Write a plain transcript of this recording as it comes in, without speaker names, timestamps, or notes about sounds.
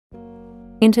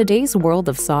In today's world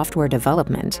of software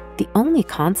development, the only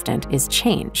constant is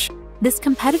change. This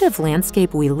competitive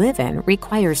landscape we live in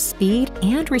requires speed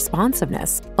and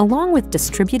responsiveness, along with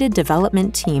distributed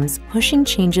development teams pushing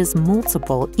changes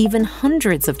multiple, even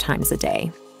hundreds of times a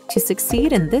day. To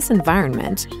succeed in this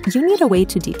environment, you need a way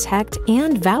to detect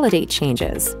and validate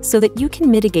changes so that you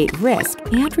can mitigate risk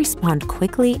and respond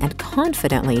quickly and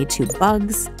confidently to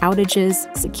bugs,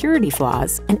 outages, security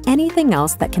flaws, and anything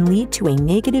else that can lead to a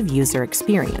negative user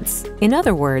experience. In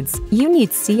other words, you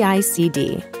need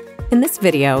CI/CD. In this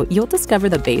video, you'll discover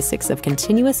the basics of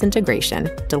continuous integration,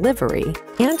 delivery,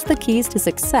 and the keys to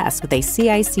success with a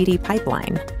CI/CD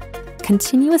pipeline.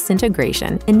 Continuous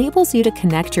integration enables you to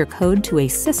connect your code to a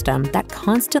system that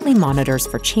constantly monitors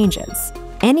for changes.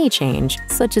 Any change,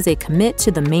 such as a commit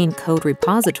to the main code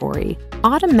repository,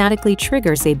 automatically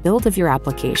triggers a build of your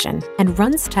application and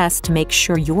runs tests to make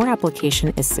sure your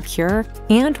application is secure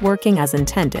and working as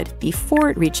intended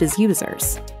before it reaches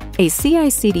users. A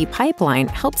CI/CD pipeline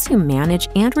helps you manage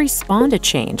and respond to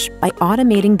change by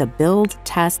automating the build,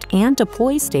 test, and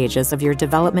deploy stages of your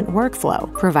development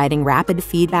workflow, providing rapid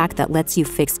feedback that lets you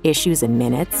fix issues in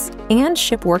minutes, and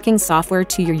ship working software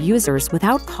to your users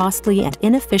without costly and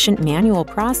inefficient manual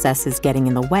processes getting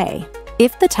in the way.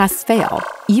 If the tests fail,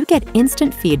 you get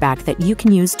instant feedback that you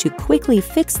can use to quickly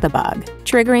fix the bug,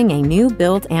 triggering a new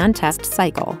build and test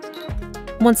cycle.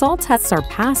 Once all tests are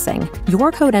passing,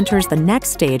 your code enters the next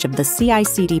stage of the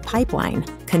CI/CD pipeline,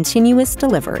 continuous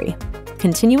delivery.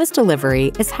 Continuous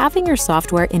delivery is having your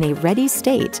software in a ready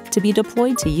state to be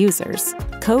deployed to users.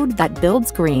 Code that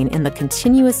builds green in the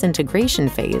continuous integration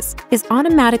phase is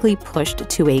automatically pushed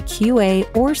to a QA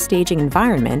or staging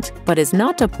environment, but is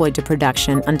not deployed to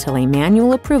production until a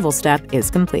manual approval step is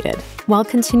completed. While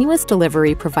continuous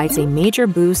delivery provides a major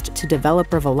boost to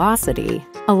developer velocity,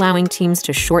 allowing teams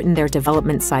to shorten their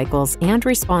development cycles and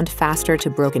respond faster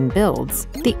to broken builds,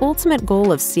 the ultimate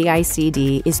goal of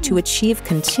CI/CD is to achieve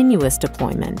continuous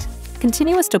deployment.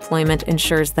 Continuous deployment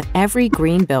ensures that every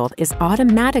green build is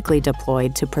automatically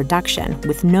deployed to production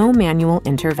with no manual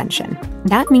intervention.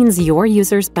 That means your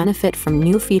users benefit from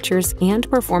new features and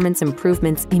performance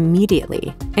improvements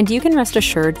immediately, and you can rest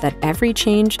assured that every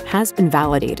change has been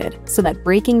validated so that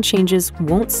breaking changes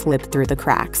won't slip through the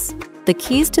cracks. The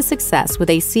keys to success with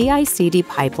a CI/CD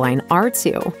pipeline are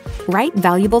to write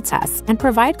valuable tests and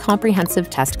provide comprehensive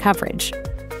test coverage,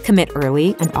 commit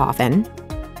early and often,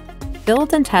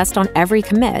 build and test on every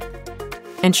commit,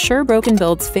 ensure broken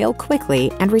builds fail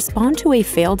quickly and respond to a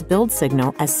failed build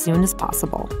signal as soon as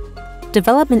possible.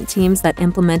 Development teams that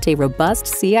implement a robust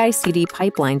CI/CD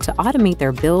pipeline to automate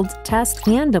their build, test,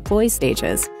 and deploy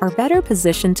stages are better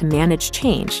positioned to manage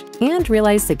change and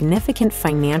realize significant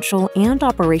financial and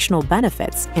operational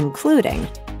benefits, including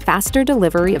faster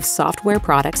delivery of software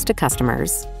products to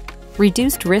customers,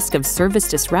 reduced risk of service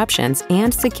disruptions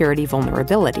and security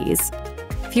vulnerabilities,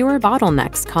 fewer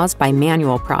bottlenecks caused by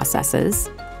manual processes,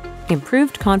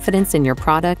 improved confidence in your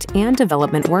product and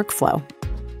development workflow.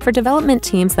 For development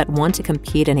teams that want to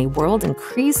compete in a world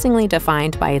increasingly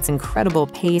defined by its incredible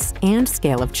pace and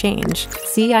scale of change,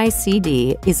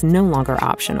 CI/CD is no longer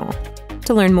optional.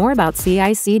 To learn more about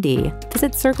CI/CD,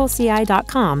 visit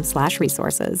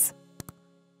CircleCI.com/resources.